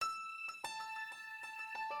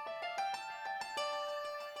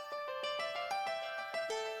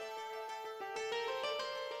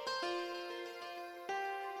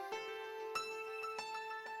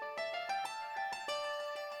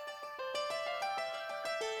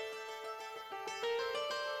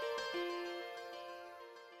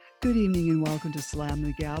Good evening and welcome to Slam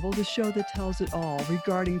the Gavel, the show that tells it all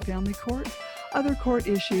regarding family court, other court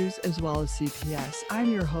issues, as well as CPS.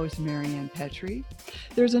 I'm your host, Marianne Petrie.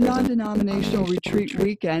 There's a non-denominational retreat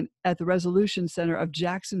weekend at the Resolution Center of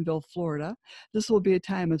Jacksonville, Florida. This will be a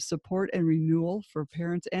time of support and renewal for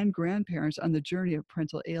parents and grandparents on the journey of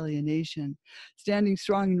parental alienation. Standing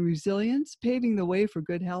strong in resilience, paving the way for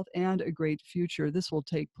good health and a great future. This will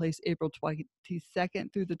take place April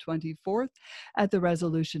 22nd through the 24th at the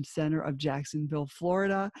Resolution Center of Jacksonville,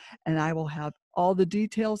 Florida, and I will have all the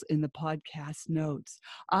details in the podcast notes.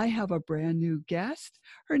 I have a brand new guest.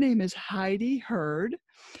 Her name is Heidi Hurd.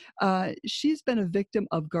 She's been a victim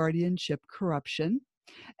of guardianship corruption,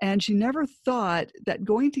 and she never thought that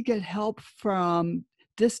going to get help from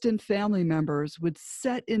distant family members would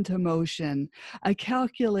set into motion a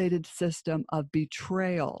calculated system of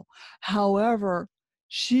betrayal. However,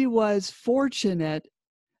 she was fortunate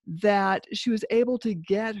that she was able to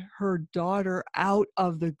get her daughter out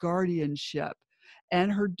of the guardianship.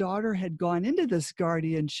 And her daughter had gone into this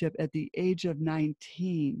guardianship at the age of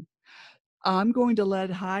 19. I'm going to let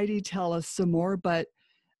Heidi tell us some more, but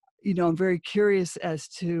I'm very curious as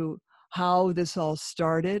to how this all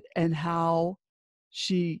started and how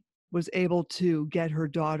she was able to get her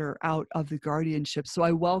daughter out of the guardianship. So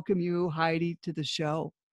I welcome you, Heidi, to the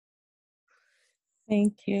show.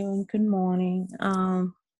 Thank you and good morning.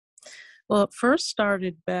 Well, it first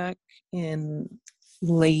started back in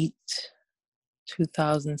late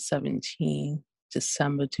 2017,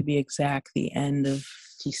 December to be exact, the end of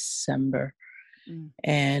December.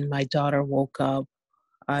 And my daughter woke up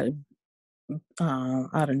out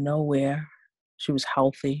of nowhere. She was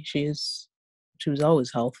healthy. She was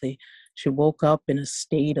always healthy. She woke up in a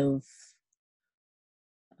state of,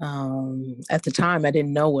 at the time, I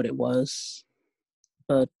didn't know what it was,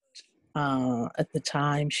 but at the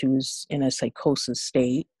time she was in a psychosis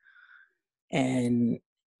state and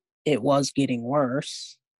it was getting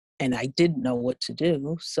worse and I didn't know what to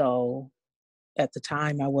do. So at the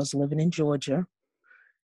time I was living in Georgia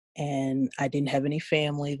and I didn't have any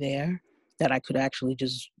family there that I could actually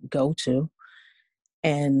just go to.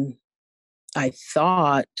 And I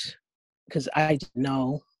thought, because I didn't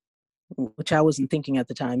know, which I wasn't thinking at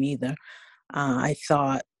the time either, I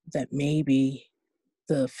thought that maybe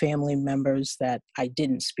the family members that I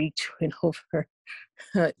didn't speak to in over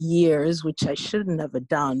years, which I shouldn't have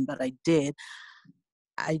done, but I did.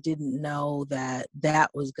 I didn't know that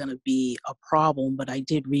that was going to be a problem, but I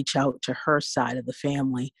did reach out to her side of the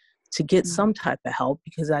family to get some type of help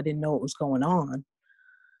because I didn't know what was going on.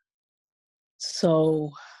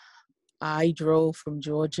 So I drove from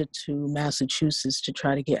Georgia to Massachusetts to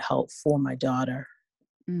try to get help for my daughter.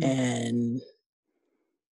 And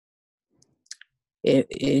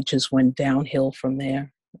it just went downhill from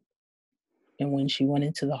there. And when she went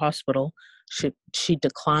into the hospital, she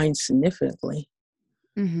declined significantly.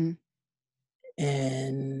 And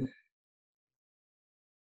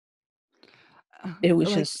it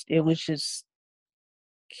was just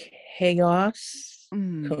chaos,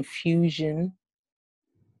 confusion.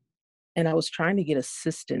 And I was trying to get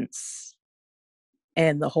assistance.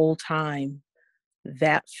 And the whole time,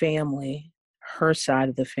 that family, her side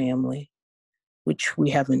of the family, which we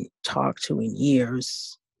haven't talked to in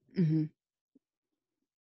years,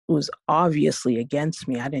 was obviously against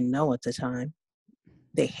me. I didn't know at the time.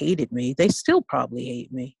 They hated me. They still probably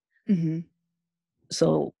hate me.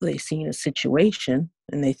 So they seen a situation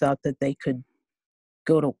and they thought that they could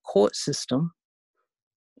go to court system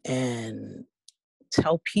and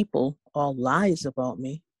tell people all lies about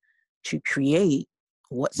me to create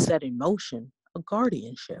what set in motion a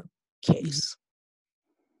guardianship case,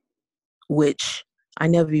 which I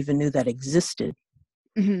never even knew that existed.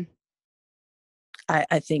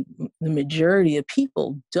 I think the majority of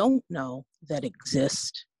people don't know that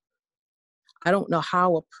exist. I don't know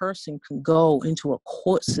how a person can go into a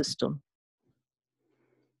court system,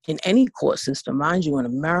 in any court system, mind you, in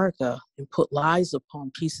America, and put lies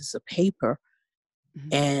upon pieces of paper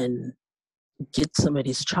and get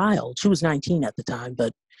somebody's child. She was 19 at the time,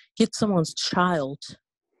 but get someone's child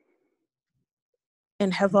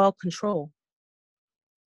and have all control.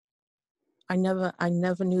 I never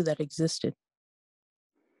knew that existed.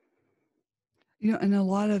 And a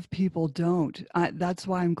lot of people don't. That's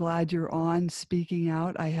why I'm glad you're on speaking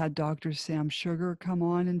out. I had Dr. Sam Sugar come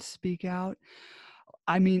on and speak out.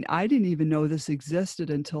 I mean, I didn't even know this existed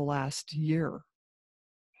until last year.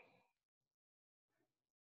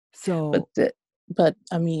 So, but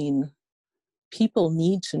I mean, people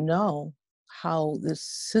need to know how this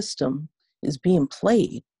system is being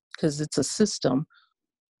played because it's a system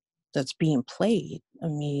that's being played. I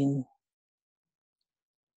mean,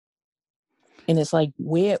 And it's like,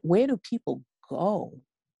 where do people go?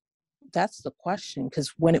 That's the question.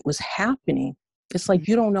 Because when it was happening, it's like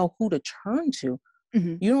you don't know who to turn to.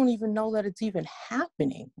 Mm-hmm. You don't even know that it's even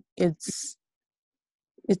happening. It's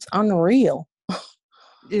unreal.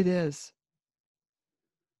 It is.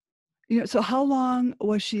 So how long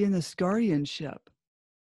was she in this guardianship?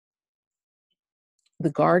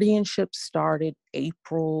 The guardianship started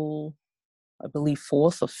April, I believe,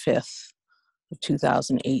 4th or 5th of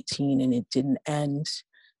 2018, and it didn't end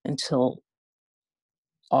until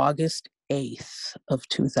August 8th of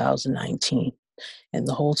 2019. And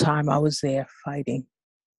the whole time I was there fighting.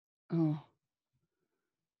 Oh.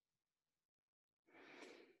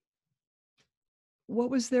 What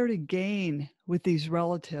was there to gain with these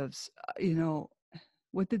relatives?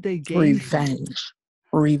 What did they gain?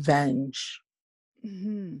 Revenge.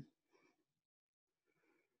 Mm-hmm.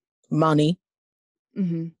 Money.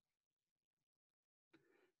 Mm-hmm.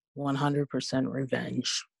 100%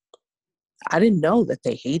 revenge. I didn't know that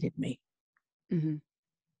they hated me. Mm-hmm.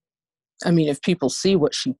 I mean, if people see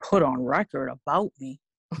what she put on record about me,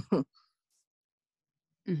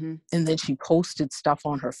 mm-hmm. and then she posted stuff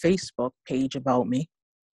on her Facebook page about me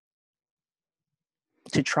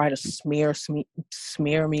to try to smear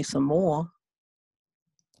me some more.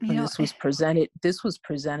 And this was presented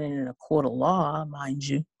in a court of law, mind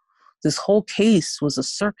you. This whole case was a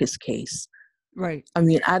circus case. Right. I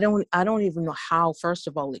mean, I don't even know how, first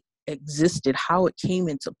of all, it existed, how it came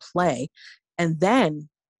into play. And then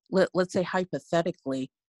let's say hypothetically,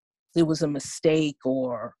 there was a mistake,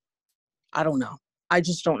 or I don't know. I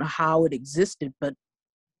just don't know how it existed. But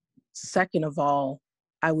second of all,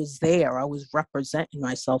 I was there. I was representing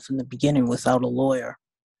myself in the beginning without a lawyer.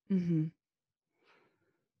 Mm-hmm.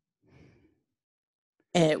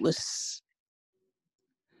 And it was,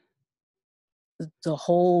 the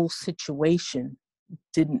whole situation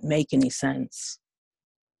didn't make any sense.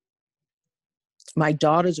 My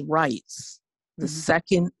daughter's rights, the mm-hmm.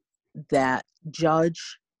 second that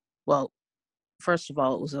judge, well, first of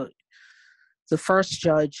all, the first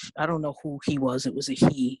judge, I don't know who he was, it was a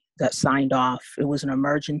he that signed off. It was an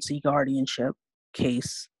emergency guardianship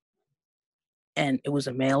case, and it was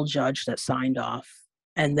a male judge that signed off.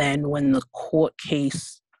 And then when the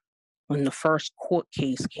first court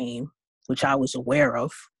case came, which I was aware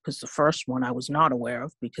of, because the first one I was not aware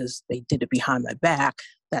of because they did it behind my back.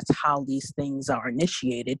 That's how these things are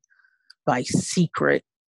initiated, by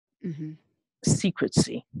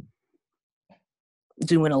secrecy,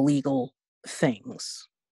 doing illegal things.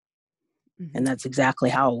 Mm-hmm. And that's exactly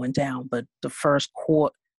how it went down. But the first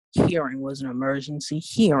court hearing was an emergency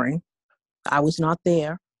hearing. I was not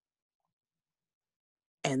there.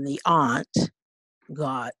 And the aunt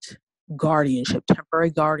got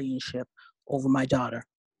temporary guardianship over my daughter.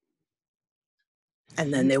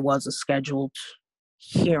 And then there was a scheduled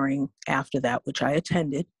hearing after that, which I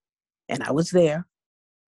attended, and I was there.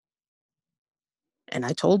 And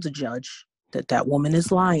I told the judge that woman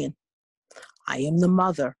is lying. I am the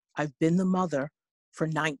mother. I've been the mother for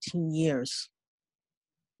 19 years.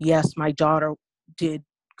 Yes, my daughter did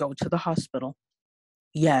go to the hospital.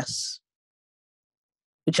 Yes.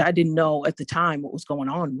 Which I didn't know at the time what was going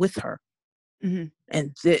on with her. Mm-hmm.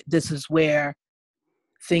 And this is where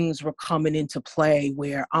things were coming into play,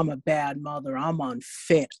 where I'm a bad mother, I'm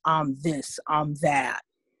unfit, I'm this, I'm that.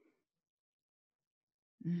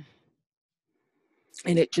 Mm.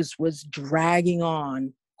 And it just was dragging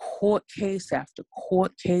on, court case after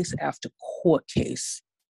court case after court case.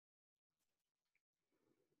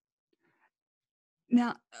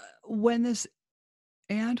 Now, when this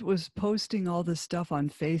aunt was posting all this stuff on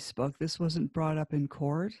Facebook, this wasn't brought up in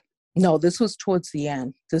court? No, this was towards the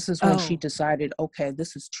end. This is when she decided, okay,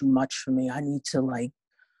 this is too much for me. I need to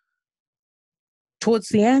towards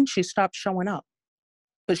the end, she stopped showing up.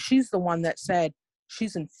 But she's the one that said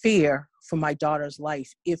she's in fear for my daughter's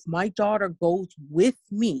life. If my daughter goes with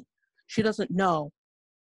me, she doesn't know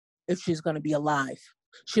if she's going to be alive.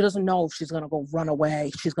 She doesn't know if she's going to go run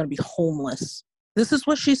away. She's going to be homeless. This is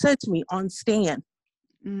what she said to me on stand.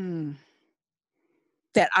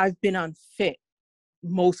 That I've been unfit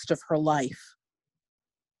most of her life.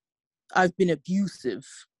 I've been abusive.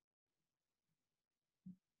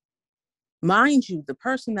 Mind you, the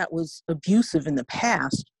person that was abusive in the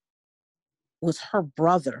past was her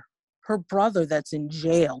brother. Her brother that's in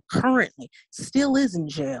jail currently, still is in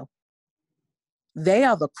jail. They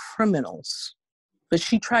are the criminals. But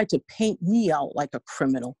she tried to paint me out like a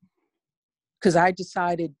criminal because I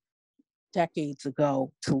decided decades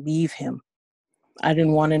ago to leave him. I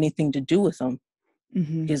didn't want anything to do with him.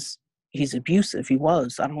 Mm-hmm. He's abusive. He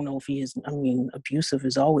was. I don't know if he is. I mean, abusive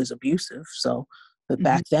is always abusive. So, But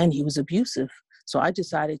back then he was abusive. So I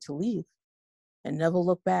decided to leave and never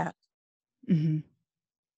look back. Mm-hmm.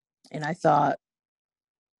 And I thought,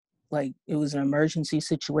 like, it was an emergency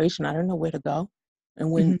situation. I don't know where to go. And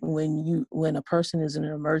when a person is in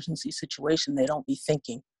an emergency situation, they don't be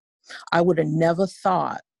thinking. I would have never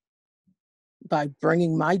thought by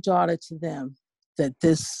bringing my daughter to them that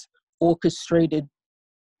this orchestrated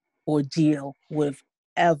ordeal would have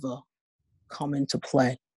ever come into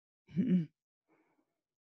play. Mm-hmm.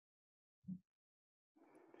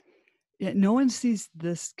 Yeah, no one sees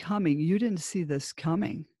this coming. You didn't see this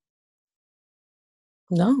coming.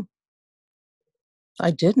 No,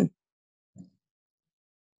 I didn't.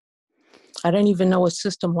 I didn't even know a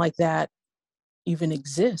system like that even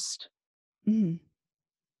exists. Mm-hmm.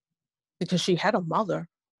 Because she had a mother.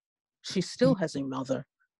 She still has a mother.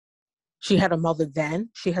 She had a mother then.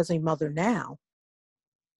 She has a mother now.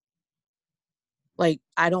 Like,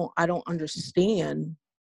 I don't understand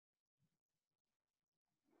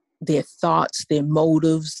their thoughts, their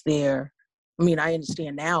motives, I mean, I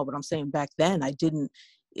understand now, but I'm saying back then I didn't.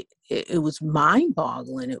 It was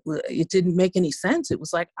mind-boggling. It didn't make any sense. It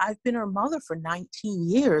was like, I've been her mother for 19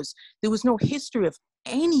 years. There was no history of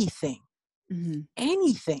anything.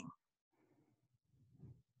 Anything.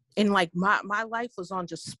 And like my life was on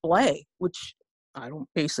display, which I don't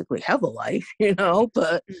basically have a life,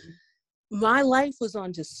 but my life was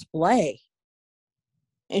on display.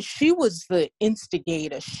 And she was the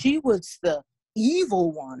instigator. She was the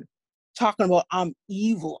evil one, talking about, I'm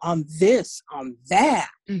evil, I'm this, I'm that.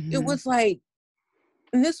 It was like,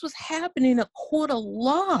 and this was happening in a court of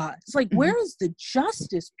law. It's like, where is the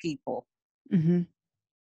justice, people? I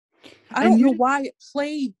don't know why it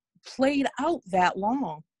played out that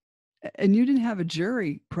long. And you didn't have a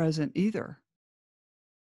jury present either.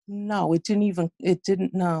 No, it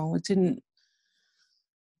didn't.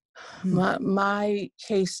 My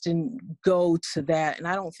case didn't go to that. And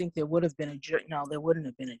I don't think there would have been there wouldn't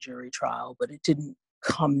have been a jury trial, but it didn't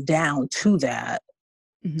come down to that.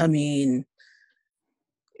 I mean,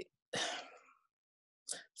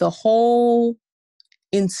 the whole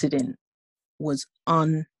incident was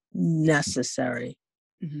unnecessary.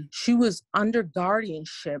 She was under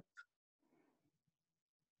guardianship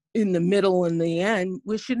in the middle and the end,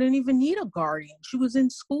 where she didn't even need a guardian. She was in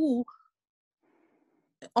school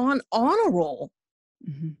on honor roll.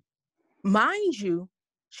 Mind you,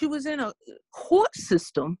 she was in a court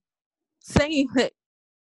system saying that,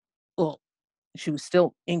 well, she was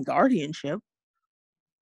still in guardianship.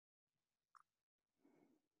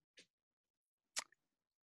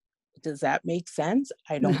 Does that make sense?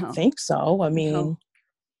 I don't think so. I mean,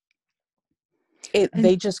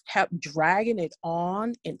 they just kept dragging it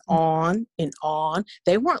on and on and on.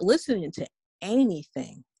 They weren't listening to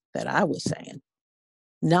anything that I was saying.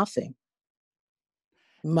 Nothing.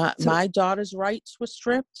 My daughter's rights were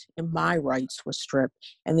stripped and my rights were stripped.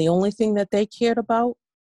 And the only thing that they cared about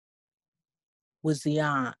was the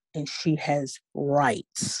aunt, and she has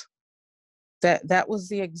rights. That was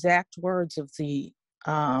the exact words of the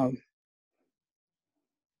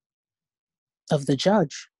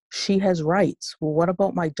judge. She has rights. Well, what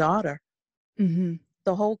about my daughter?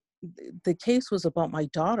 The case was about my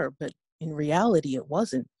daughter, but in reality it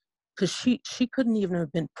wasn't, because she couldn't even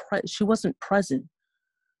have been she wasn't present.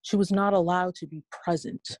 She was not allowed to be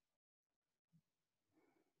present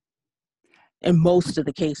in most of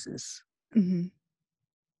the cases.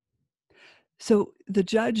 So the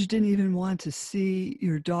judge didn't even want to see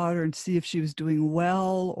your daughter and see if she was doing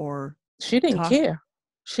well, or she didn't care.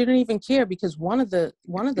 She didn't even care, because one of the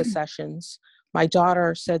sessions, my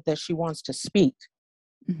daughter said that she wants to speak.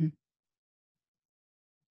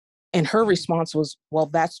 And her response was, well,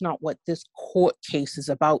 that's not what this court case is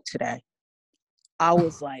about today. I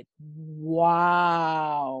was like,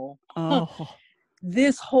 wow.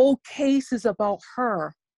 This whole case is about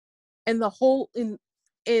her. And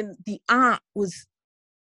and the aunt was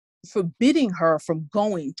forbidding her from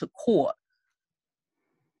going to court.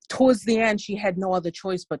 Towards the end, she had no other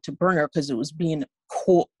choice but to bring her, because it was being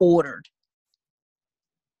court ordered.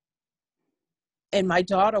 And my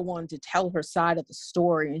daughter wanted to tell her side of the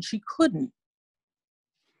story, and she couldn't.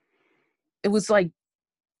 It was like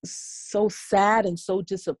so sad and so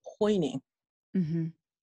disappointing. And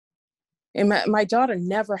my daughter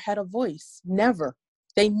never had a voice. Never.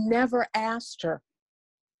 They never asked her.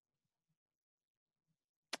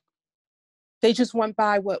 They just went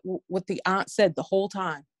by what the aunt said the whole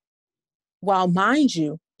time. While, mind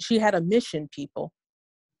you, she had a mission, people.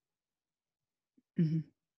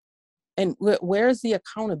 And where's the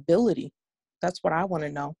accountability? That's what I want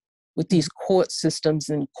to know. With these court systems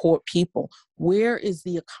and court people, where is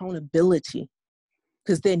the accountability?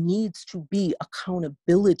 because there needs to be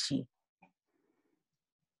accountability.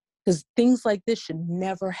 Because things like this should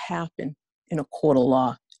never happen in a court of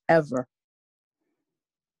law, ever.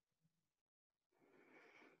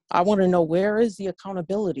 I want to know, where is the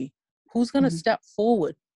accountability? Who's going to step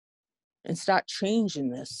forward and start changing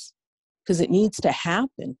this? Because it needs to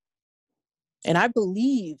happen. And I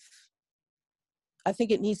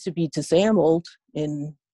think it needs to be disabled,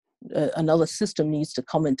 and another system needs to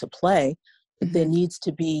come into play. But there needs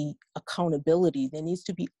to be accountability. There needs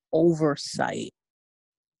to be oversight.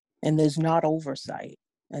 And there's not oversight.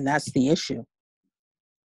 And that's the issue.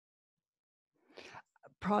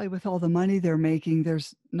 Probably with all the money they're making,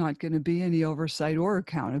 there's not going to be any oversight or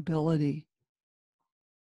accountability.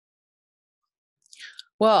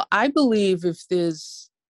 Well, I believe if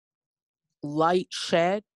there's light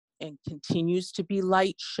shed and continues to be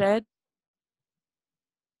light shed,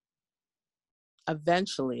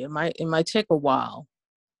 eventually, it might take a while.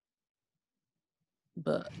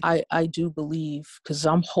 But I do believe, because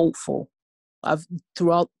I'm hopeful.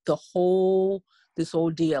 Throughout this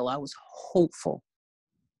ordeal, I was hopeful.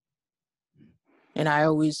 And I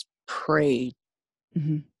always prayed,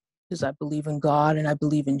 because I believe in God and I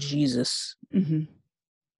believe in Jesus. And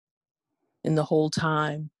the whole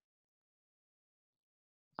time,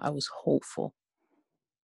 I was hopeful.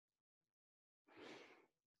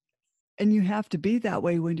 And you have to be that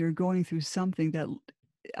way when you're going through something that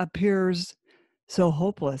appears so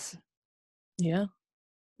hopeless. Yeah.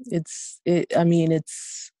 It's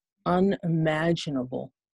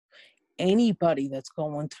unimaginable. Anybody that's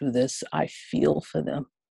going through this, I feel for them.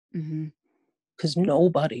 Because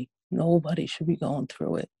nobody should be going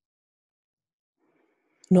through it.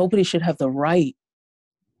 Nobody should have the right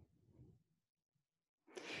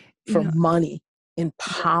for money and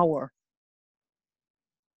power.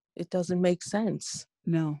 It doesn't make sense.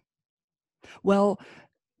 No. Well,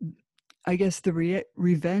 I guess the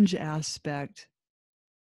revenge aspect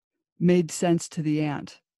made sense to the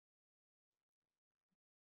aunt.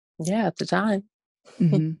 Yeah, at the time.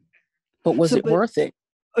 But was it worth it?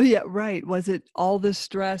 Oh, yeah, right. Was it all this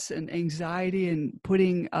stress and anxiety and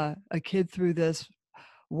putting a kid through this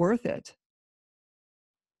worth it?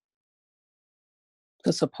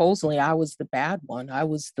 Because supposedly I was the bad one. I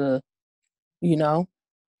was the,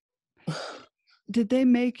 Did they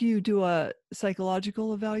make you do a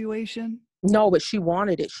psychological evaluation? No, but she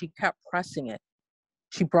wanted it. She kept pressing it.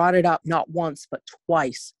 She brought it up not once, but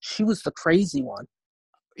twice. She was the crazy one.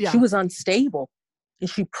 Yeah. She was unstable, and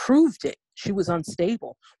she proved it. She was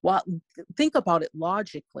unstable. Well, think about it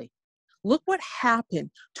logically. Look what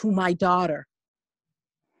happened to my daughter.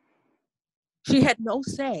 She had no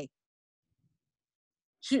say.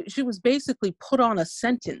 She was basically put on a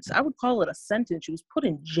sentence. I would call it a sentence. She was put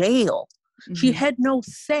in jail. She had no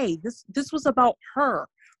say. This was about her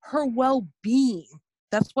well-being.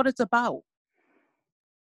 That's what it's about.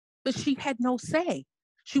 But she had no say.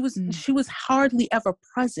 She was hardly ever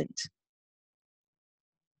present.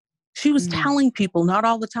 She was telling people, not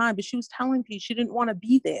all the time, but she was telling people she didn't want to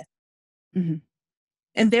be there.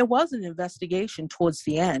 And there was an investigation towards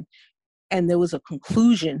the end, and there was a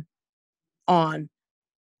conclusion on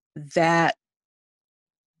that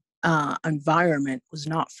environment was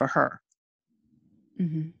not for her.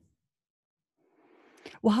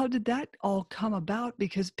 Well, how did that all come about?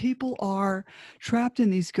 Because people are trapped in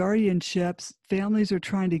these guardianships. Families are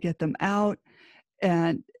trying to get them out,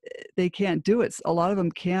 and they can't do it. A lot of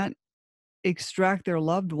them can't extract their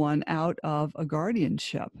loved one out of a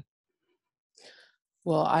guardianship.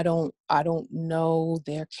 Well, I don't know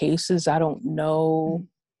their cases. I don't know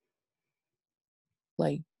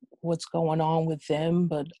like what's going on with them,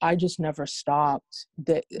 but I just never stopped.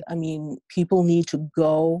 People need to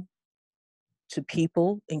go to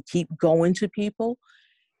people and keep going to people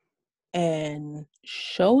and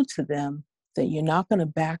show to them that you're not going to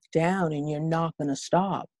back down and you're not going to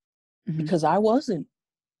stop. Because I wasn't.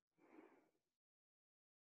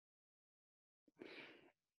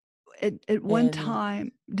 At one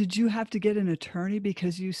time, did you have to get an attorney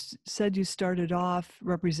because you said you started off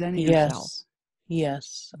representing yourself?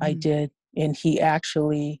 Yes, I did. And he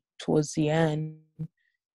actually, towards the end,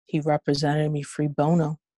 he represented me free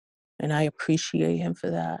bono. And I appreciate him for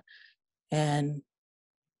that. And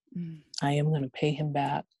I am going to pay him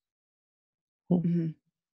back.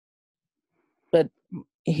 But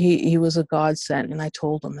he was a godsend. And I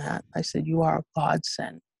told him that. I said, you are a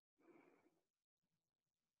godsend.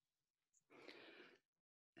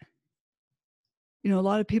 A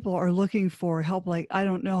lot of people are looking for help. Like, I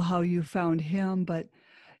don't know how you found him, but,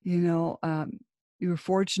 you were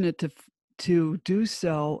fortunate to do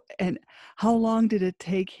so. And how long did it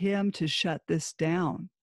take him to shut this down?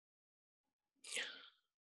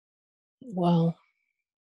 Well,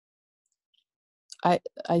 I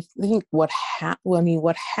think what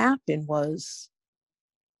happened was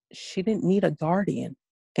she didn't need a guardian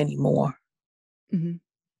anymore. Mm-hmm.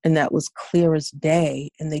 And that was clear as day,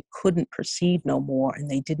 and they couldn't proceed no more, and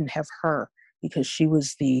they didn't have her because she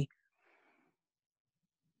was the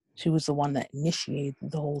one that initiated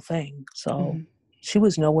the whole thing. So Mm-hmm. she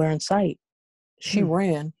was nowhere in sight. She Hmm.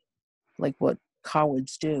 ran like what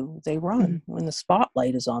cowards do. They Mm-hmm. run when the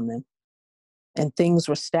spotlight is on them, and things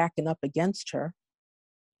were stacking up against her,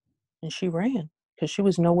 and she ran because she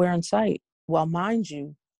was nowhere in sight. Well, mind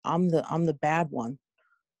you, I'm the bad one.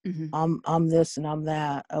 Mm-hmm. I'm this and I'm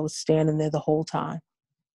that. I was standing there the whole time.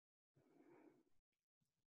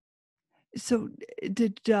 So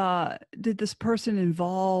did this person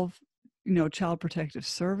involve, Child Protective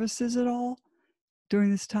Services at all during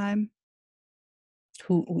this time?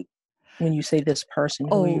 Who, when you say this person,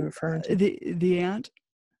 who are you Oh, referring to? the aunt?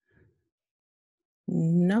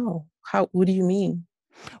 No. How? What do you mean?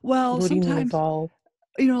 Well, What do you mean sometimes, involved?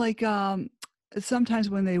 like sometimes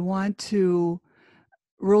when they want to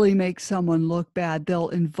really make someone look bad, they'll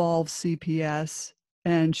involve CPS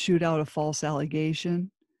and shoot out a false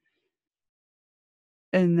allegation,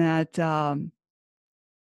 and that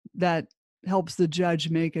helps the judge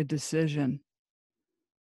make a decision.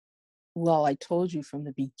 Well, I told you from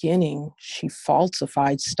the beginning, she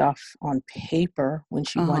falsified stuff on paper when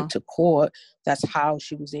she Uh-huh. went to court. That's how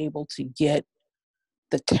she was able to get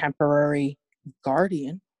the temporary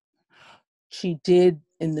guardian. She did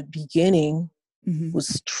in the beginning Mm-hmm.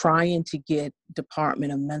 was trying to get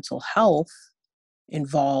Department of Mental Health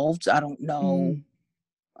involved. I don't know. Mm.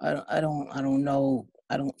 I don't know.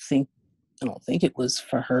 I don't think it was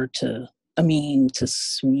for her to, to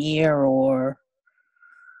smear or,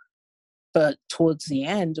 but towards the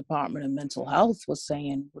end, Department of Mental Health was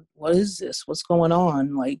saying, what is this? What's going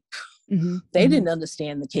on? Like, Mm-hmm. they Mm-hmm. didn't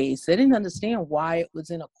understand the case. They didn't understand why it was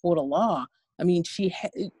in a court of law. I mean, she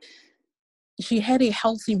had a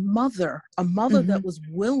healthy mother, a mother Mm-hmm. that was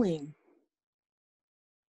willing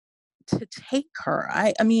to take her.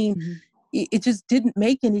 I mean, Mm-hmm. it just didn't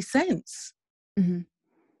make any sense. Mm-hmm.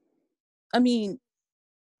 I mean,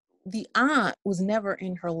 the aunt was never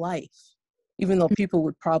in her life, even though people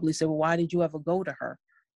would probably say, well, why did you ever go to her?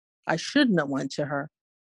 I shouldn't have went to her.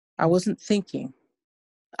 I wasn't thinking.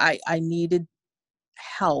 I needed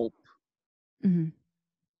help, Mm-hmm.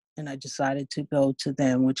 and I decided to go to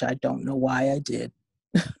them, which I don't know why I did.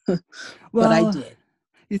 But I Well, did.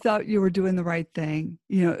 you thought you were doing the right thing.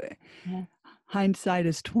 Yeah. Hindsight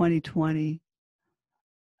is 2020.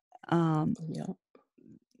 Um, Yeah.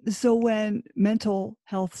 so when mental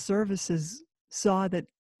health services saw that,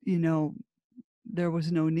 you know, there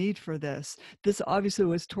was no need for this, this obviously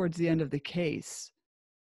was towards the end of the case.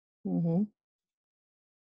 Mm-hmm.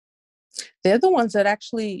 They're the ones that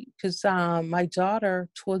actually, because my daughter,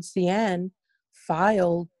 towards the end,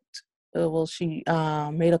 filed. She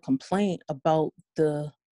made a complaint about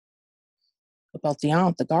the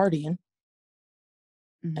aunt, the guardian,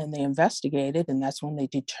 Mm-hmm. and they investigated, and that's when they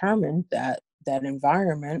determined that that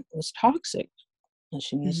environment was toxic, and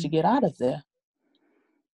she needs Mm-hmm. to get out of there.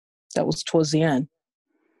 That was towards the end.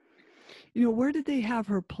 Where did they have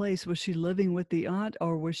her place? Was she living with the aunt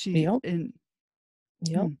or was she Yep. in?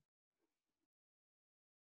 Yep. Hmm.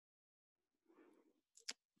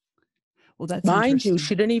 Well, that's Mind you, interesting.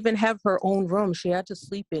 she didn't even have her own room. She had to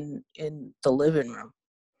sleep in the living room.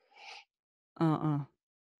 Uh-uh.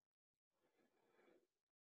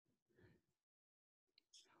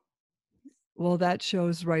 Well, that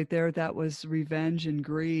shows right there that was revenge and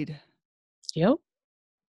greed. Yep.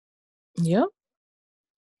 Yep.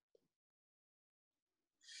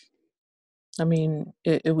 I mean,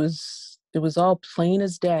 it was all plain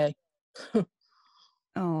as day.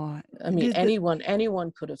 Oh, I mean, did the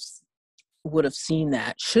anyone would have seen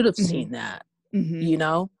that, should have mhm, seen that, mhm, you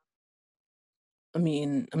know? I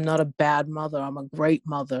mean, I'm not a bad mother. I'm a great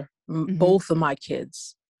mother. mhm, Both of my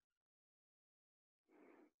kids.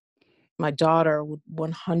 My daughter would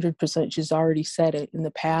 100%, she's already said it in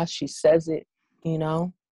the past. She says it, you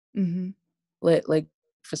know? mhm, Like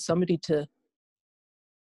for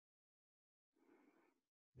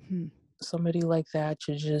hmm, somebody like that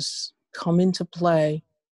to just come into play,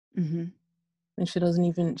 mhm. and she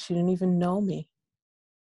didn't even know me.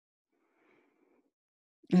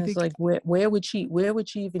 I And it's think like, where would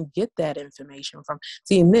she even get that information from?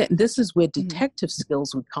 See, and this is where mhm. detective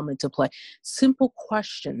skills would come into play. Simple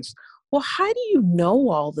questions. Well, how do you know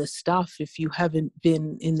all this stuff if you haven't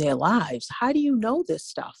been in their lives? How do you know this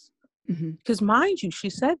stuff? Mm-hmm. Because mind you, she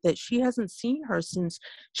said that she hasn't seen her since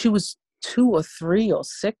she was 2 or 3 or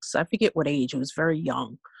 6. I forget what age. It was very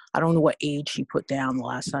young. I don't know what age she put down the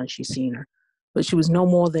last time she seen her, but she was no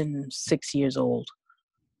more than 6 years old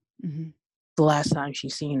Mm-hmm. the last time she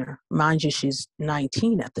seen her. Mind you, she's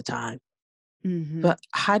 19 at the time. Mm-hmm. But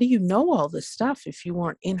how do you know all this stuff if you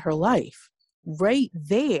weren't in her life? Right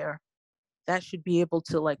there, that should be able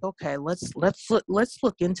to, like, okay, let's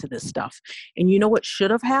look into this stuff. And you know what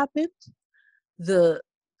should have happened? The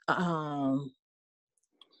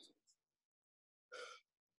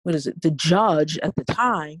what is it? The judge at the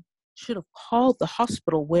time should have called the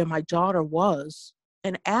hospital where my daughter was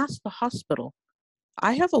and asked the hospital,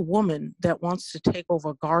 I have a woman that wants to take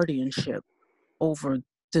over guardianship over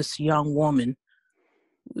this young woman.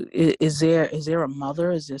 Is there a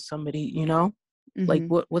mother? Is there somebody, like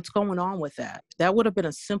Mm-hmm. what's going on with that? That would have been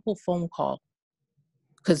a simple phone call,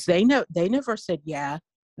 because they never said, yeah,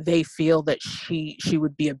 they feel that she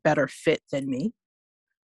would be a better fit than me.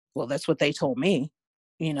 Well, that's what they told me.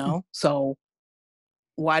 So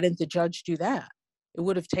why didn't the judge do that? It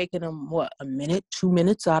would have taken him, what, a minute, 2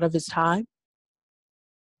 minutes out of his time,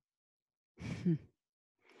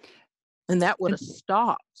 and that would have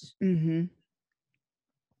Mm-hmm.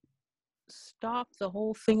 stopped the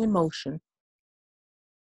whole thing in motion.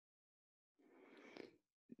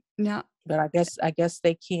 Now, But I guess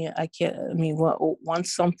they can't. I can't. I mean,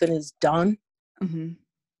 once something is done, mm-hmm.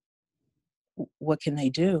 what can they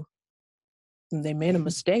do? They made a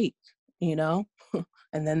mistake, you know,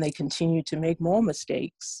 and then they continue to make more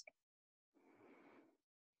mistakes.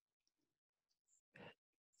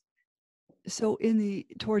 So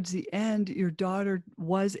towards the end, your daughter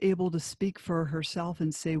was able to speak for herself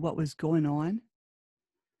and say what was going on.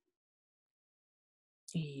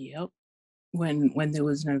 Yep. When there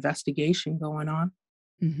was an investigation going on,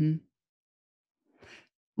 Mm-hmm.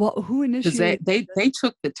 Well, who because they, initiated? they they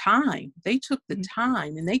took the time. They took the Mm-hmm.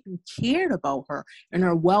 time, and they cared about her and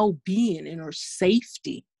her well-being and her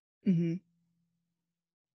safety. Mm-hmm.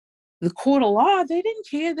 The court of law, they didn't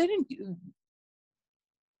care. They didn't.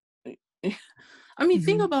 I mean,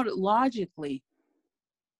 think Mm-hmm. about it logically.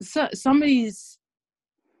 Somebody's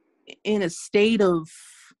in a state of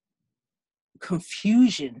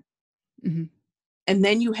confusion, Mm-hmm. and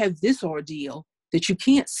then you have this ordeal that you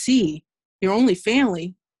can't see your only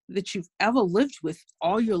family that you've ever lived with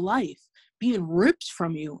all your life being ripped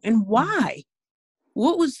from you. And why?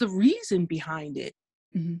 What was the reason behind it?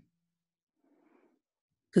 Mm-hmm.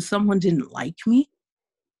 Because someone didn't like me?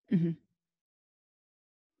 Mm-hmm.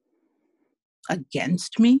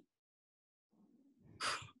 Against me?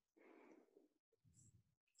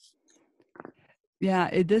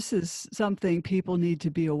 Yeah, this is something people need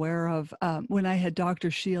to be aware of. When I had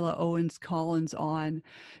Dr. Sheila Owens Collins on,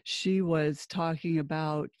 she was talking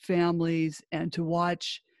about families and to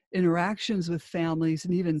watch interactions with families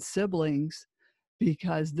and even siblings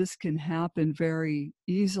because this can happen very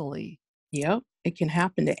easily. Yep, it can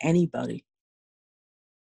happen to anybody.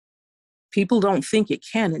 People don't think it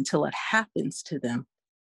can until it happens to them.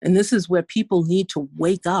 And this is where people need to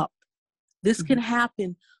wake up. This Mm-hmm. can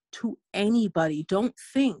happen to anybody. Don't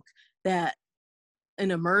think that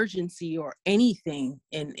an emergency or anything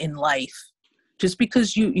in life, just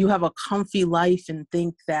because you have a comfy life and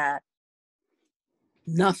think that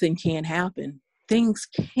nothing can happen. Things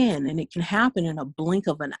can, and it can happen in a blink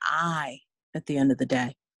of an eye at the end of the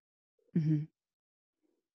day. Mm-hmm.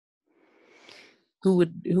 Who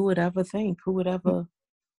would ever think? Who would ever?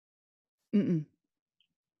 Mm-mm.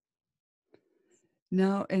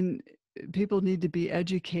 No, and people need to be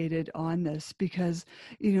educated on this because,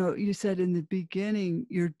 you said in the beginning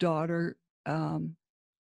your daughter um,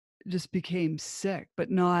 just became sick,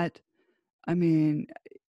 but not, I mean,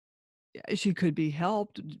 she could be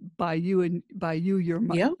helped by you and by you,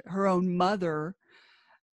 Yep. her own mother.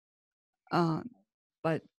 Um,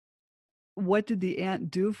 but what did the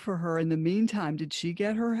aunt do for her in the meantime? Did she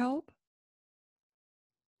get her help?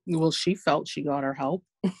 Well, she felt she got her help.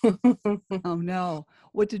 Oh no.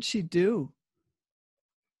 What did she do?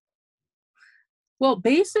 Well,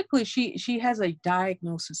 basically, she has a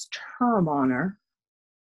diagnosis term on her,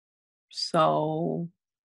 so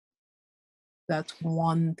that's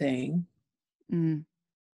one thing. Mm.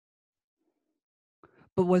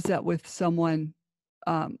 But was that with someone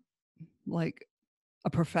um, like a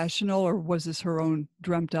professional, or was this her own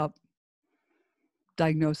dreamt up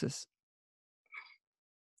diagnosis?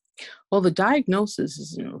 Well, the diagnosis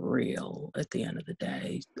isn't real at the end of the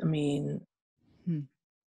day. I mean, Hmm.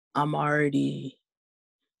 I'm already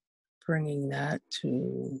bringing that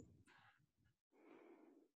to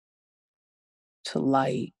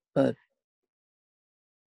light, but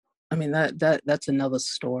I mean, that's another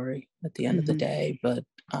story at the end of the Hmm. day, but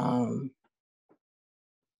um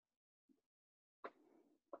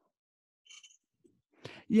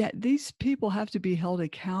Yeah, these people have to be held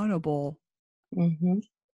accountable. mhm.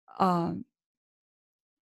 Um,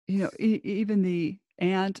 even the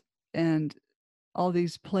aunt and all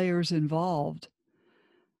these players involved.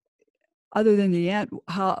 Other than the aunt,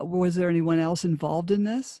 how was there anyone else involved in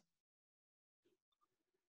this?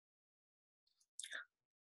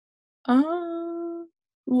 Uh,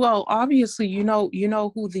 well, obviously, you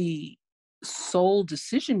know who the sole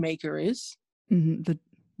decision maker is. Mhm, the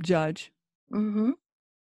judge. Hmm.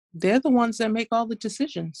 They're the ones that make all the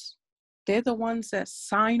decisions. They're the ones that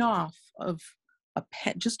sign off of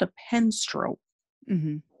just a pen stroke,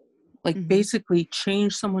 Mhm, like mhm, basically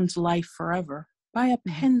change someone's life forever by a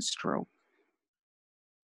mhm. pen stroke.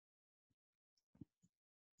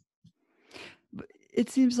 But it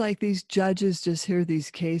seems like these judges just hear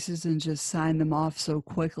these cases and just sign them off so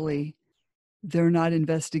quickly. They're not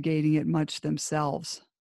investigating it much themselves.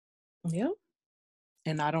 Yep.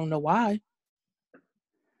 And I don't know why.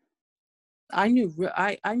 I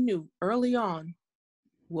knew early on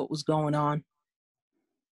what was going on.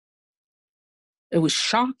 It was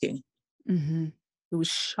shocking. Mhm, It was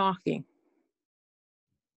shocking.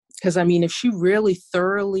 Because I mean, if she really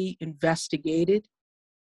thoroughly investigated,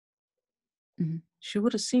 mhm, she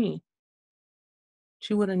would have seen.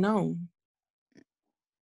 She would have known.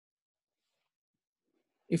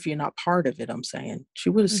 If you're not part of it, I'm saying. She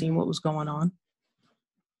would have seen mhm. what was going on.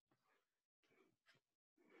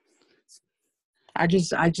 I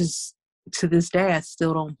just to this day I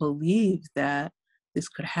still don't believe that this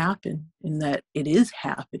could happen and that it is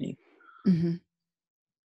happening Mhm.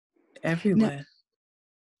 Now, everywhere.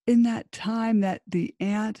 in that time that the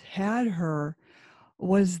aunt had her,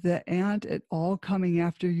 was the aunt at all coming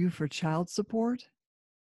after you for child support?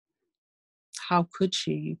 How could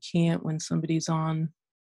she? You can't when somebody's on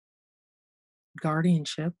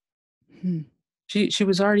guardianship. Hmm. She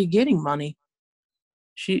was already getting money.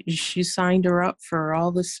 She signed her up for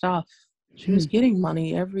all this stuff. She Hmm. was getting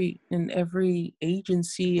money every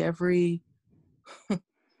agency, every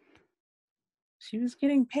she was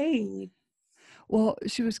getting paid. Well,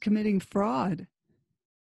 she was committing fraud.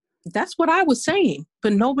 That's what I was saying,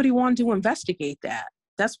 but nobody wanted to investigate that.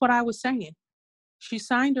 That's what I was saying. She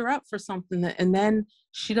signed her up for something and then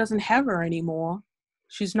she doesn't have her anymore.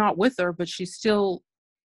 She's not with her, but she's still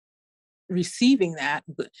receiving that.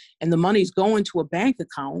 And the money's going to a bank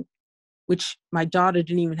account, which my daughter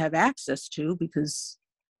didn't even have access to because,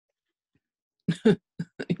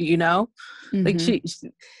 you know, like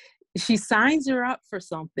Mhm. she signs her up for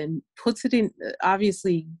something, puts it in,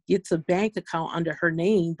 obviously gets a bank account under her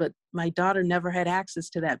name, but my daughter never had access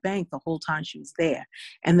to that bank the whole time she was there.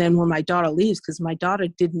 And then when my daughter leaves, because my daughter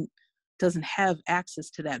doesn't have access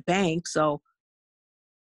to that bank, so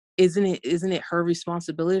isn't it her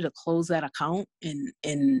responsibility to close that account and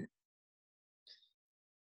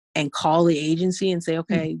call the agency and say, Mm.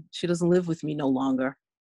 okay, she doesn't live with me no longer.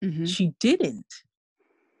 Mhm. She didn't.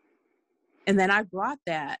 And then I brought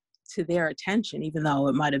that to their attention, even though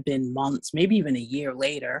it might have been months, maybe even a year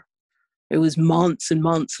later. It was months and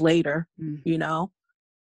months later, Mm. you know,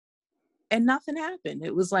 and nothing happened.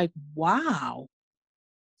 It was like, wow.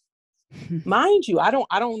 Mind you, I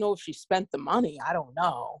don't know if she spent the money. I don't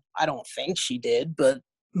know. I don't think she did, but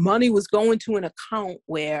money was going to an account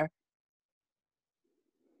where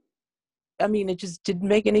I mean, it just didn't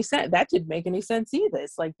make any sense. That didn't make any sense either.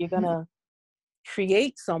 It's like you're gonna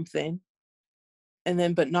create something and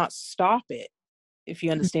then but not stop it, if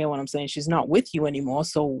you understand what I'm saying. She's not with you anymore.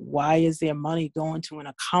 So why is there money going to an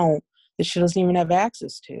account that she doesn't even have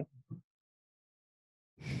access to?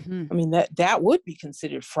 Mhm. I mean, that would be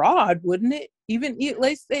considered fraud, wouldn't it? Even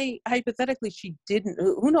let's say hypothetically she didn't.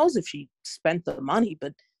 Who knows if she spent the money?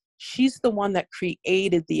 But she's the one that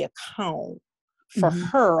created the account for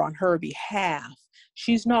Mhm. her on her behalf.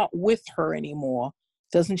 She's not with her anymore.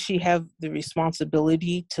 Doesn't she have the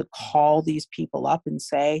responsibility to call these people up and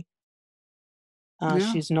say Yeah.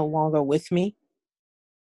 she's no longer with me?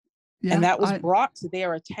 And Yeah. that was brought to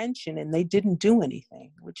their attention, and they didn't do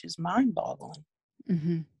anything, which is mind-boggling.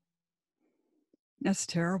 Mhm. That's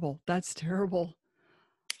terrible. That's terrible.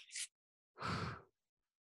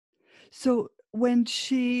 So when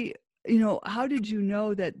how did you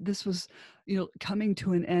know that this was, coming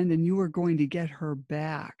to an end and you were going to get her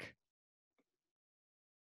back?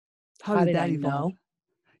 How How did did that I evolve? know?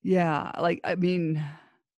 Yeah, like, I mean,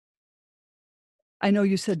 I know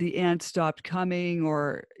you said the aunt stopped coming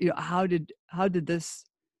or, how did this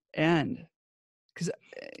end? Because,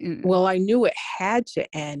 well, I knew it had to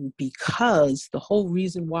end because the whole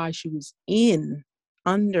reason why she was in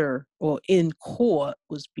court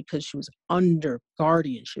was because she was under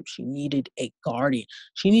guardianship. She needed a guardian.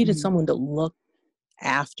 She needed someone to look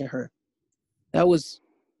after her. That was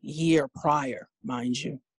a year prior, mind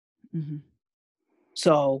you.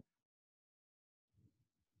 So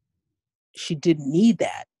she didn't need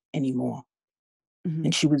that anymore.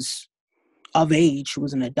 And she was of age. She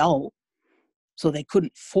was an adult. So they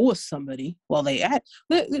couldn't force somebody. Well,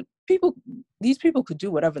 these people could do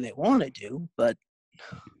whatever they want to do, but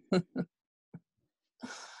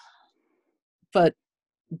but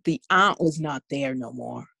the aunt was not there no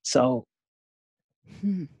more. So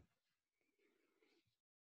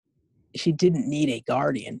she didn't need a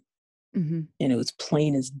guardian. And it was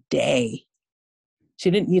plain as day. She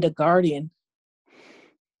didn't need a guardian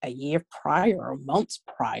a year prior or months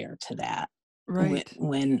prior to that. Right.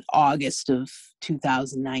 When August of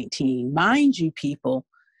 2019, mind you, people,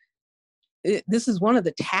 this is one of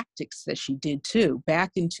the tactics that she did too.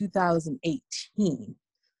 Back in 2018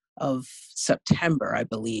 of September, I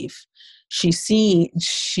believe, she seen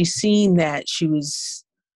that she was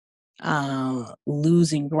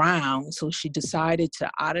losing ground. So she decided to,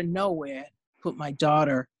 out of nowhere, put my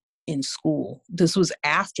daughter in school. This was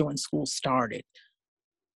after when school started.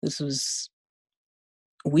 This was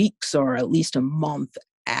weeks or at least a month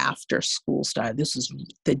after school started. This was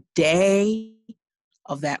the day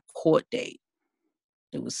of that court date.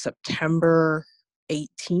 It was September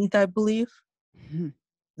 18th, I believe.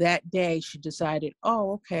 That day she decided,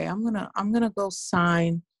 oh, okay, I'm gonna go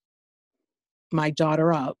sign my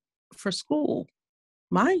daughter up for school.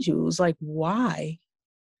 Mind you, it was like, why?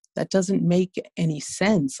 That doesn't make any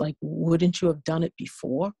sense. Like, wouldn't you have done it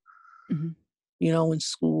before? When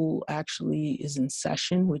school actually is in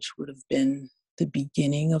session, which would have been the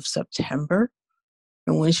beginning of September.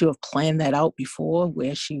 And wouldn't you have planned that out before,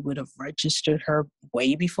 where she would have registered her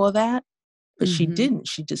way before that? But she didn't.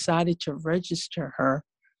 She decided to register her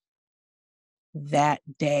that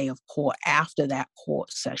day of court, after that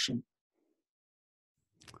court session,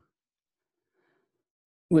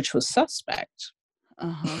 which was suspect.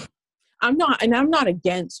 I'm not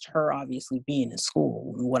against her obviously being in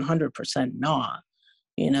school, 100% not,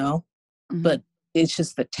 but it's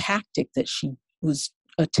just the tactic that she was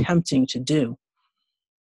attempting to do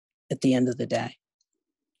at the end of the day.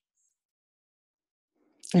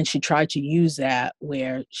 And she tried to use that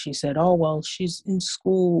where she said, oh, well, she's in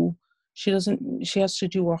school. She has to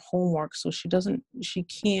do her homework. So she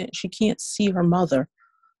can't see her mother.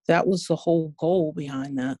 That was the whole goal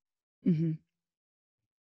behind that.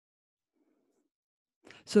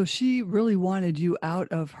 So she really wanted you out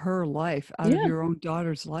of her life, out of your own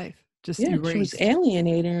daughter's life, just erased. She was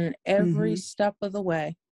alienating her every step of the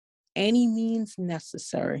way, any means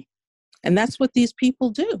necessary. And that's what these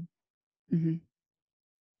people do.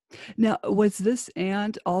 Now, was this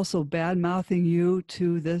aunt also bad-mouthing you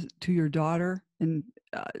to your daughter and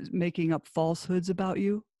making up falsehoods about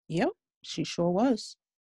you? Yep, she sure was.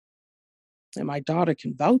 And my daughter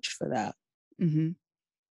can vouch for that.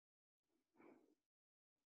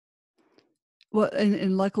 Well,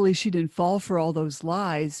 and luckily she didn't fall for all those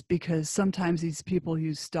lies, because sometimes these people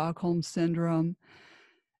use Stockholm syndrome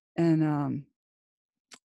and,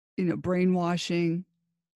 brainwashing,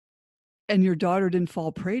 and your daughter didn't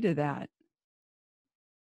fall prey to that.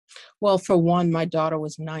 Well, for one, my daughter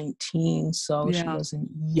was 19, so she wasn't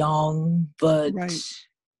young, but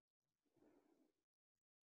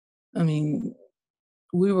I mean,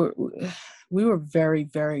 we were very,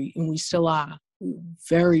 very, and we still are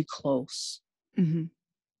very close. I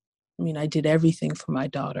mean, I did everything for my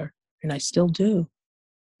daughter, and I still do,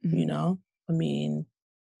 I mean.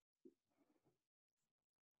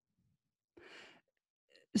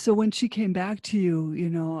 So when she came back to you,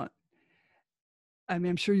 I mean,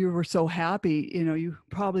 I'm sure you were so happy, you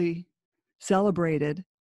probably celebrated,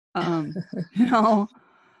 because,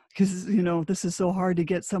 this is so hard to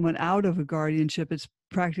get someone out of a guardianship. It's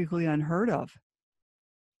practically unheard of.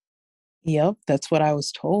 Yep, that's what I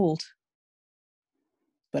was told.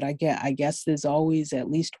 But I guess there's always at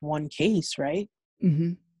least one case, right?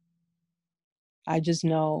 I just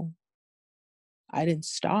know I didn't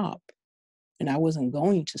stop, and I wasn't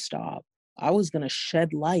going to stop. I was going to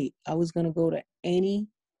shed light. I was going to go to any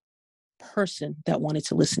person that wanted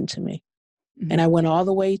to listen to me. And I went all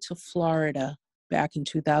the way to Florida back in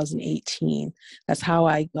 2018. That's how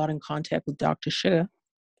I got in contact with Dr. Sugar.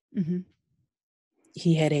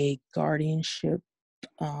 He had a guardianship,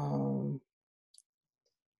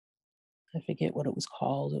 I forget what it was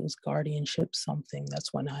called. It was guardianship something.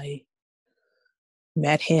 That's when I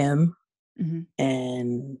met him. Mm-hmm.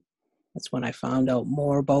 And that's when I found out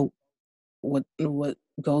more about what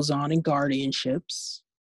goes on in guardianships.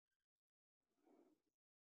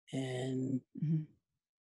 And Mm-hmm.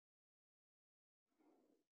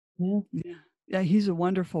 yeah, Yeah. Yeah, he's a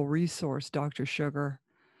wonderful resource, Dr. Sugar.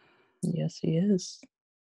 yes, he is.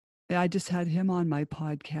 Yeah, I just had him on my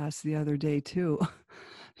podcast the other day too.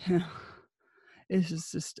 You know, it's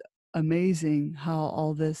just amazing how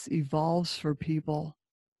all this evolves for people.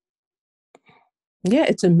 Yeah,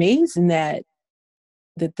 it's amazing that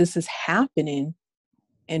this is happening,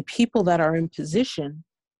 and people that are in position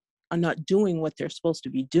are not doing what they're supposed to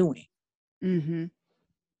be doing. Mm-hmm.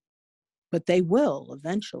 But they will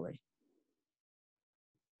eventually,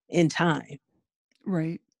 in time.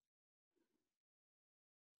 Right.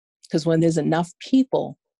 Because when there's enough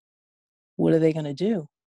people, what are they going to do?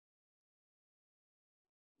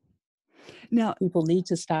 Now, People need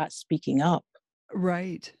to start speaking up.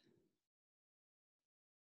 right.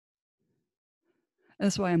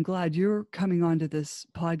 That's why I'm glad you're coming onto this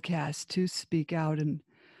podcast to speak out. And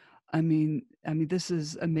I mean, this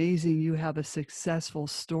is amazing. You have a successful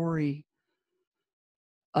story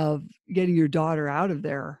of getting your daughter out of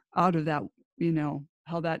there, out of that,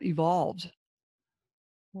 how that evolved.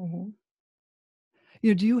 Mm-hmm.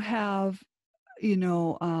 Do you have, you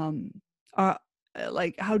know, uh,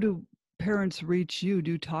 like, how do parents reach you?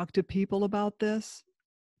 Do you talk to people about this?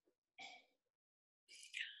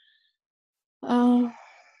 Uh,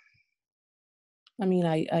 I mean,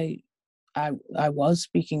 I was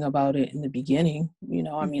speaking about it in the beginning. I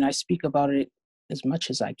Mm, mean, I speak about it as much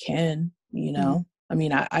as I can. mhm, I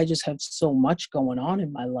mean, I just have so much going on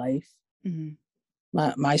in my life. mhm,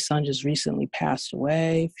 My son just recently passed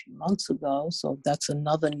away a few months ago, so that's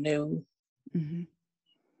another new mhm,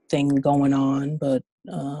 thing going on. But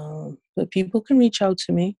people can reach out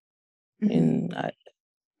to me, mhm, and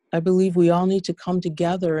I believe we all need to come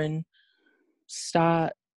together and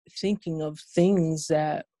start thinking of things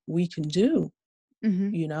that we can do,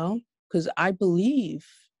 mhm, because I believe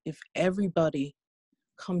if everybody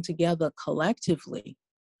come together collectively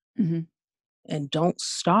mhm. and don't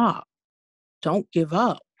stop, don't give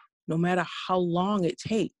up, no matter how long it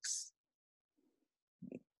takes.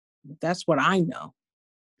 That's what I know,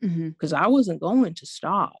 Mhm. because I wasn't going to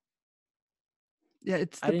stop. Yeah,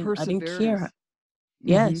 it's I the didn't care. perseverance. Mhm.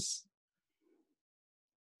 Yes.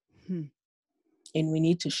 Hmm. And we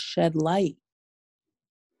need to shed light,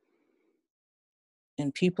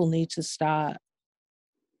 and people need to start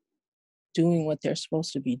doing what they're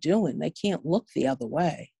supposed to be doing. They can't look the other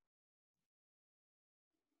way.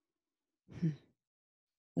 Hmm.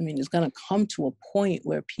 I mean, it's going to come to a point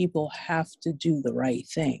where people have to do the right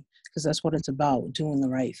thing, because that's what it's about, doing the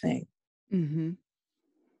right thing. Mhm.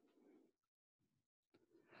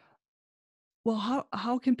 Well,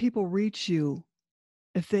 how can people reach you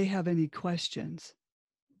if they have any questions?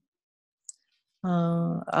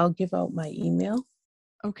 I'll give out my email.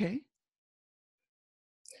 Okay.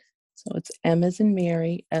 So it's M as in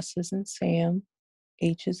Mary, S as in Sam,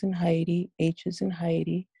 H as in Heidi, H as in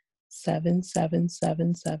Heidi,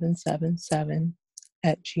 77777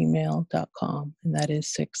 at gmail.com. And that is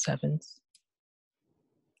 6 sevens.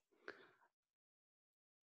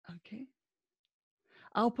 Okay.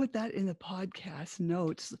 I'll put that in the podcast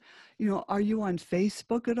notes. Are you on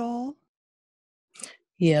Facebook at all?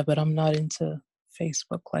 Yeah, but I'm not into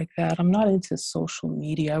Facebook like that. I'm not into social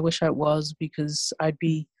media. I wish I was, because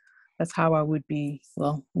that's how I would be.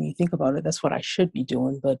 Well, when you think about it, that's what I should be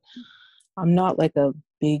doing. But I'm not like a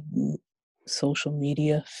big social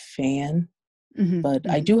media fan. Mhm, But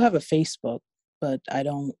I mhm, do have a Facebook, but I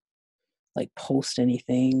don't like post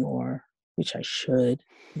anything, or which I should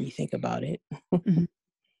when you think about it. mhm.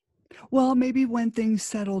 Well, maybe when things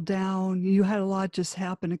settle down, you had a lot just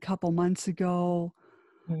happen a couple months ago,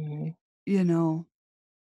 Mhm. you know,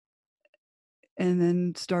 and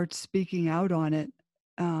then start speaking out on it,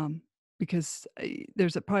 because,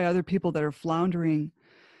 there's probably other people that are floundering,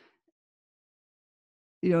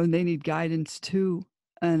 and they need guidance too,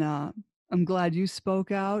 and, I'm glad you spoke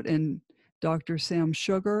out, and Dr. Sam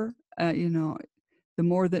Sugar, the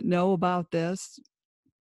more that know about this,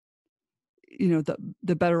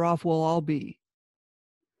 the better off we'll all be.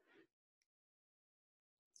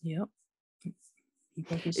 Yep.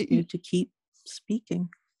 People It just you need to keep speaking.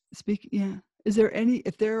 Yeah.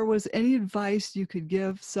 If there was any advice you could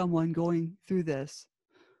give someone going through this,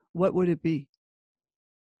 what would it be?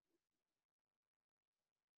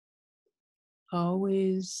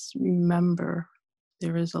 Always remember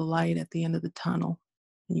there is a light at the end of the tunnel,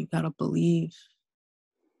 and you got to believe,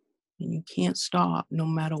 and you can't stop no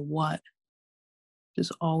matter what.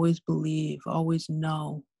 Just always believe, always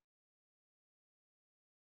know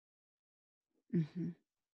Mm-hmm.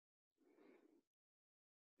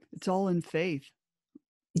 It's all in faith.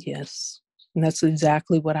 Yes. And that's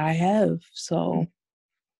exactly what I have. So,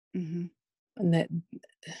 Mm-hmm. and that,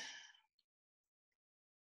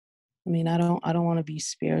 I mean, I don't want to be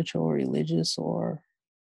spiritual or religious or,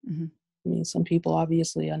 Mm-hmm. I mean, some people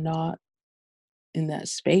obviously are not in that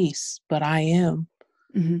space, but I am.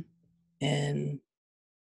 Mm-hmm. And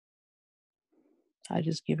I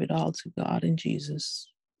just give it all to God and Jesus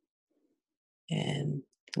and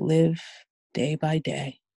live day by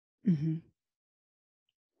day. Mm-hmm.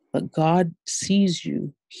 But God sees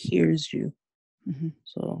you, hears you. Mm-hmm.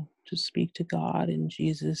 So just speak to God and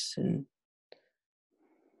Jesus, and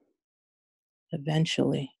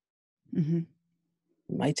eventually, Mm-hmm.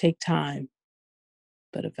 it might take time,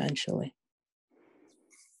 but eventually.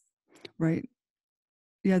 Right.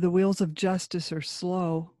 Yeah, the wheels of justice are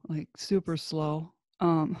slow, like super slow.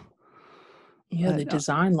 Yeah, But they're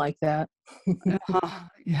designed like that.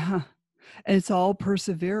 yeah, and it's all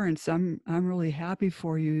perseverance. I'm really happy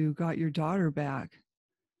for you. You got your daughter back.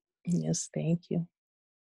 Yes, thank you.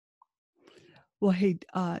 Well, hey,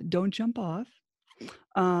 don't jump off.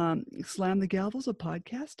 Slam the Gavel's a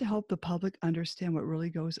podcast to help the public understand what really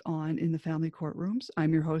goes on in the family courtrooms.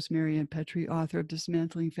 I'm your host, Marianne Petrie, author of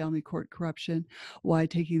Dismantling Family Court Corruption, Why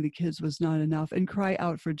Taking the Kids Was Not Enough, and Cry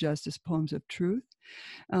Out for Justice, Poems of Truth.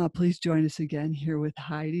 Please join us again here with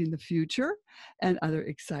Heidi in the future and other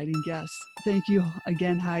exciting guests. Thank you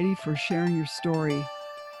again, Heidi, for sharing your story.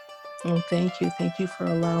 Oh, thank you. Thank you for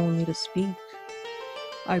allowing me to speak.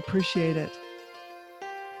 I appreciate it.